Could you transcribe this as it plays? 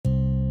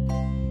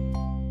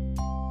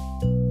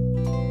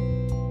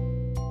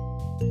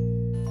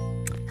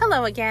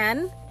Hello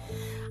again.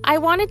 I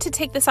wanted to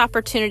take this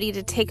opportunity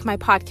to take my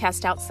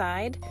podcast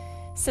outside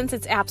since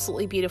it's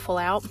absolutely beautiful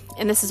out,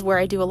 and this is where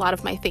I do a lot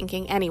of my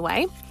thinking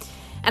anyway.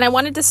 And I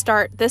wanted to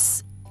start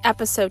this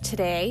episode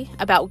today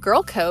about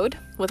girl code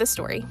with a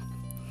story.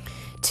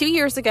 2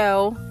 years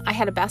ago, I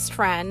had a best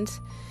friend,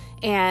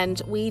 and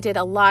we did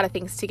a lot of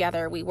things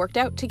together. We worked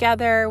out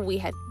together, we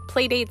had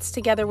play dates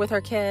together with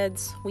our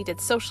kids, we did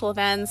social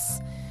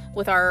events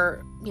with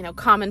our,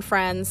 common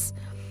friends.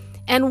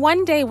 And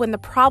one day when the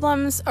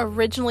problems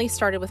originally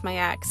started with my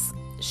ex,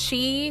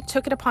 she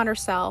took it upon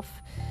herself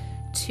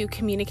to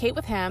communicate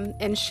with him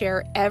and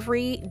share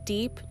every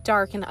deep,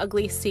 dark, and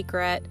ugly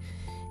secret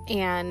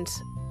and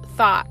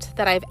thought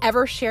that I've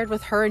ever shared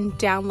with her, and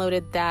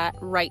downloaded that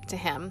right to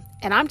him.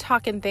 And I'm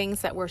talking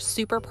things that were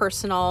super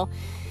personal.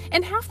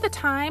 And half the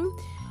time,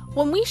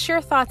 when we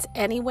share thoughts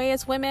anyway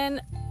as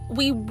women,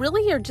 we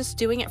really are just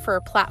doing it for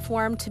a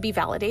platform to be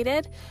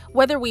validated,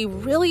 whether we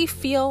really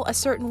feel a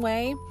certain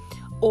way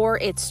or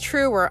it's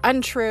true or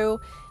untrue.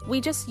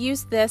 We just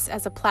use this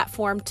as a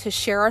platform to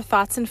share our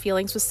thoughts and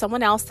feelings with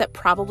someone else that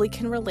probably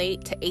can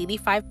relate to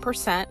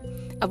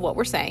 85% of what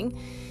we're saying.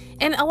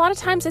 And a lot of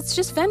times it's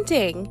just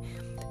venting.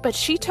 But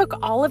she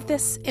took all of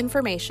this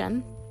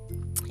information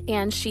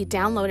and she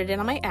downloaded it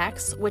on my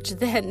ex, which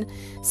then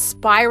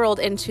spiraled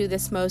into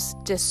this most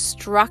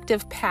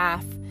destructive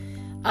path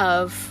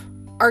of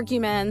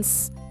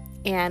arguments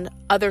and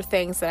other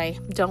things that I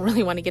don't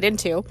really want to get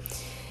into.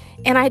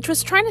 And I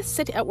was trying to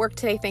sit at work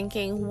today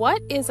thinking,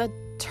 what is a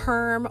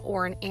term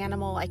or an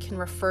animal I can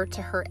refer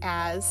to her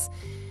as?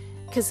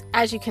 Because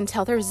as you can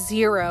tell, there's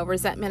zero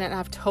resentment and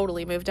I've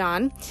totally moved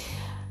on.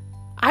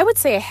 I would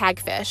say a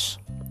hagfish.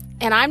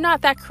 And I'm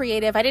not that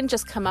creative. I didn't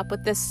just come up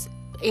with this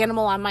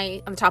animal on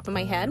the top of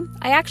my head.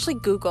 I actually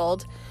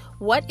Googled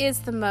what is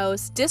the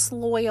most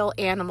disloyal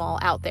animal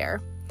out there.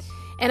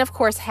 And of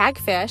course,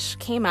 hagfish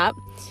came up.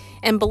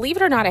 And believe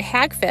it or not, a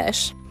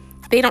hagfish,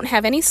 they don't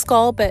have any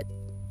skull,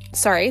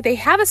 they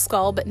have a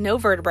skull, but no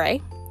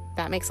vertebrae.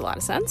 That makes a lot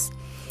of sense.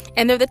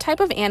 And they're the type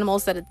of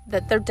animals that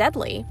they're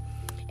deadly.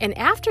 And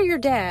after you're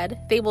dead,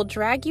 they will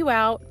drag you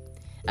out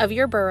of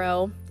your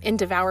burrow and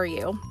devour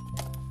you.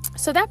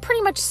 So that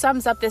pretty much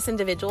sums up this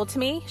individual to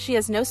me. She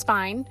has no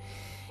spine,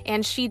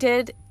 and she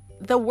did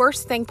the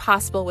worst thing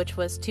possible, which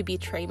was to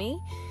betray me.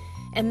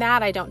 And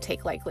that I don't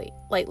take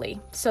lightly.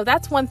 So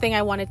that's one thing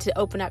I wanted to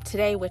open up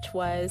today, which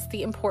was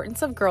the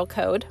importance of girl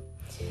code.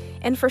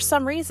 And for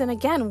some reason,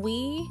 again,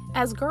 we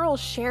as girls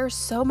share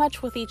so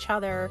much with each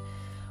other,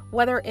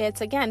 whether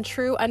it's, again,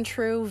 true,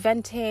 untrue,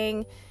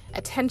 venting,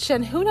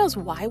 attention, who knows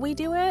why we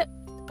do it,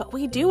 but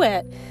we do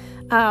it.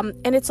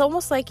 And it's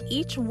almost like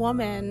each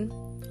woman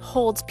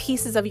holds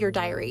pieces of your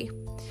diary.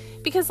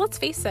 Because let's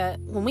face it,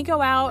 when we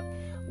go out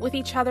with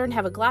each other and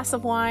have a glass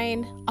of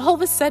wine, all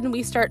of a sudden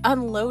we start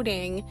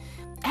unloading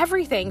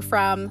everything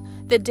from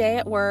the day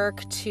at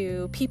work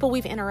to people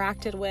we've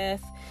interacted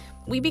with.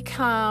 We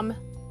become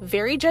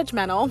very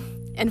judgmental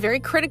and very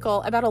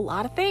critical about a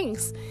lot of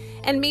things.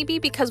 And maybe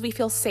because we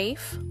feel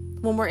safe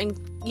when we're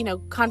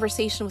in,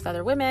 conversation with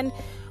other women,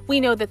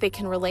 we know that they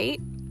can relate,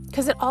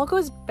 because it all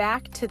goes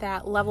back to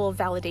that level of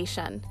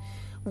validation.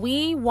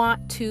 We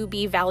want to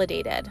be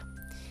validated.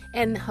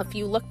 And if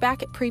you look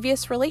back at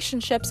previous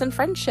relationships and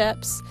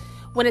friendships,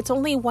 when it's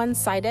only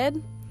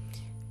one-sided,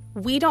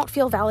 we don't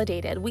feel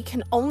validated. We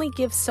can only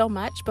give so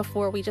much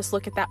before we just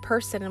look at that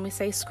person and we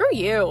say, screw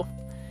you.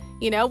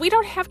 We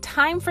don't have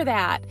time for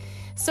that.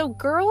 So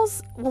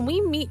girls, when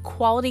we meet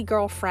quality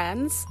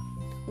girlfriends,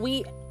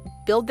 we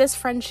build this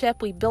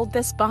friendship, we build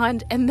this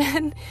bond, and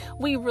then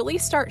we really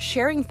start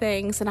sharing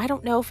things. And I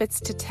don't know if it's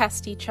to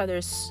test each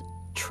other's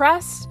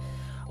trust,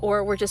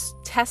 or we're just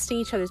testing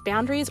each other's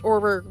boundaries, or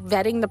we're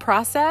vetting the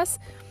process.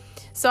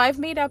 So I've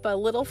made up a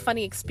little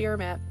funny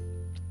experiment.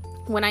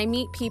 When I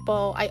meet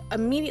people, I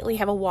immediately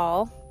have a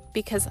wall,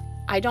 because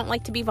I don't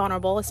like to be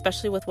vulnerable,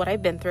 especially with what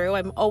I've been through.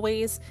 I'm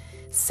always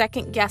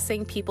second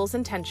guessing people's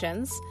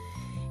intentions.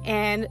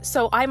 And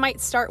so I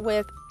might start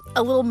with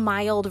a little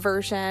mild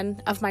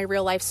version of my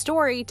real life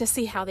story to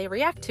see how they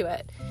react to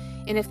it.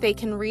 And if they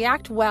can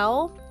react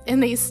well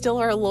and they still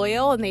are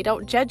loyal and they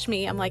don't judge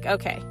me, I'm like,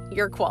 okay,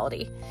 you're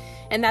quality.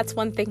 And that's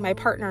one thing my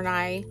partner and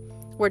I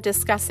were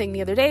discussing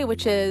the other day,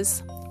 which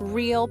is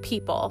real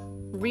people,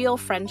 real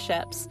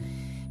friendships,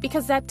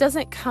 because that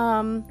doesn't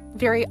come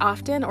very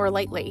often or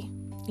lightly.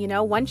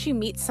 Once you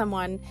meet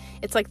someone,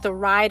 it's like the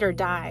ride or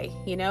die.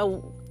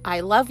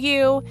 I love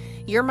you.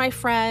 You're my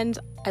friend.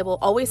 I will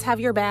always have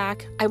your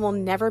back. I will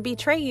never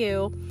betray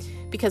you,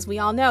 because we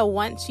all know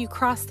once you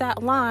cross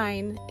that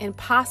line and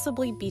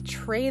possibly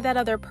betray that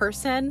other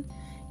person,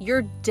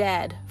 you're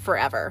dead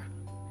forever.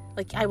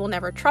 Like, I will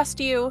never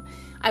trust you.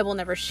 I will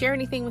never share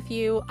anything with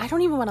you. I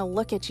don't even want to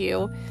look at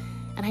you.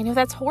 And I know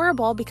that's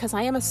horrible, because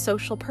I am a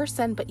social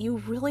person, but you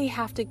really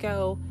have to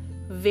go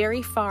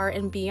very far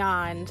and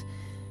beyond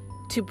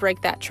to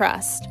break that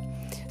trust.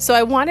 So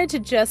I wanted to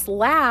just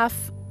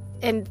laugh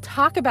and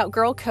talk about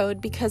girl code,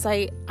 because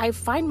I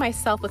find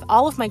myself with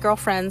all of my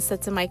girlfriends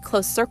that's in my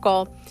close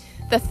circle,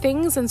 the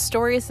things and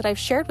stories that I've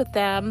shared with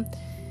them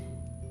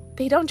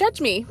they don't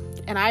judge me.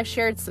 And I've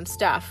shared some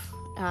stuff.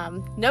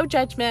 No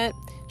judgment,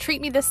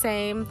 treat me the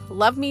same,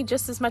 love me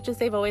just as much as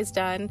they've always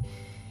done.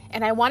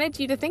 And I wanted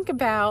you to think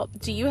about,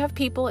 do you have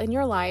people in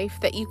your life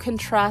that you can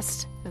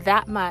trust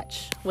that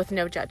much with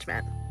no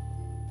judgment?